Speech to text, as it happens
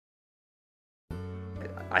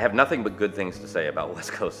I have nothing but good things to say about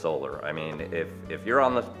West Coast Solar. I mean, if you're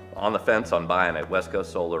on the fence on buying it, West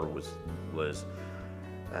Coast Solar was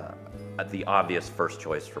the obvious first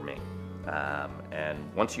choice for me. And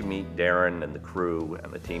once you meet Darren and the crew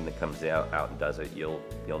and the team that comes out and does it, you'll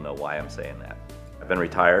know why I'm saying that. I've been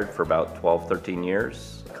retired for about 12, 13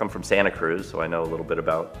 years. I come from Santa Cruz, so I know a little bit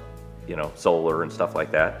about, solar and stuff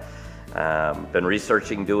like that. Been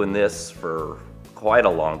researching doing this for quite a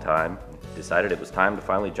long time. Decided it was time to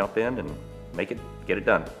finally jump in and get it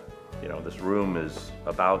done. This room is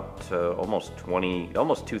about almost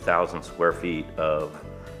 2,000 square feet of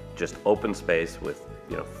just open space with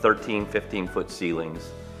 13, 15-foot ceilings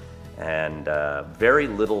and very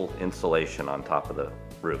little insulation on top of the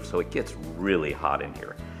roof, so it gets really hot in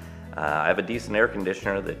here. I have a decent air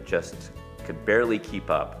conditioner that just could barely keep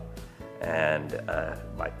up, and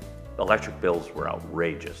my electric bills were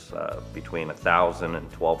outrageous, between $1,000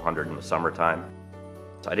 and $1,200 in the summertime.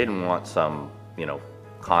 So I didn't want some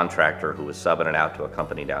contractor who was subbing it out to a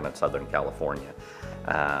company down in Southern California,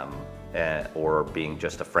 or being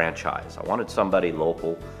just a franchise. I wanted somebody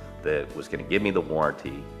local that was going to give me the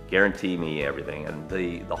warranty, guarantee me everything, and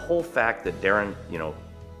the whole fact that Darren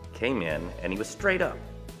came in and he was straight up.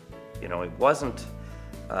 It wasn't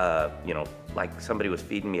like somebody was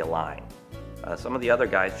feeding me a line. Some of the other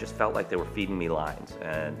guys just felt like they were feeding me lines,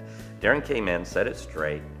 and Darren came in, said it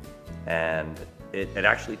straight, and it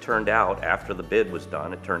actually turned out, after the bid was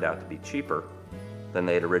done, it turned out to be cheaper than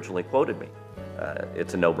they had originally quoted me.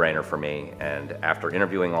 It's a no-brainer for me, and after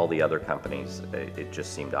interviewing all the other companies, it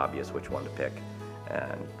just seemed obvious which one to pick,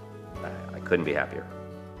 and I couldn't be happier.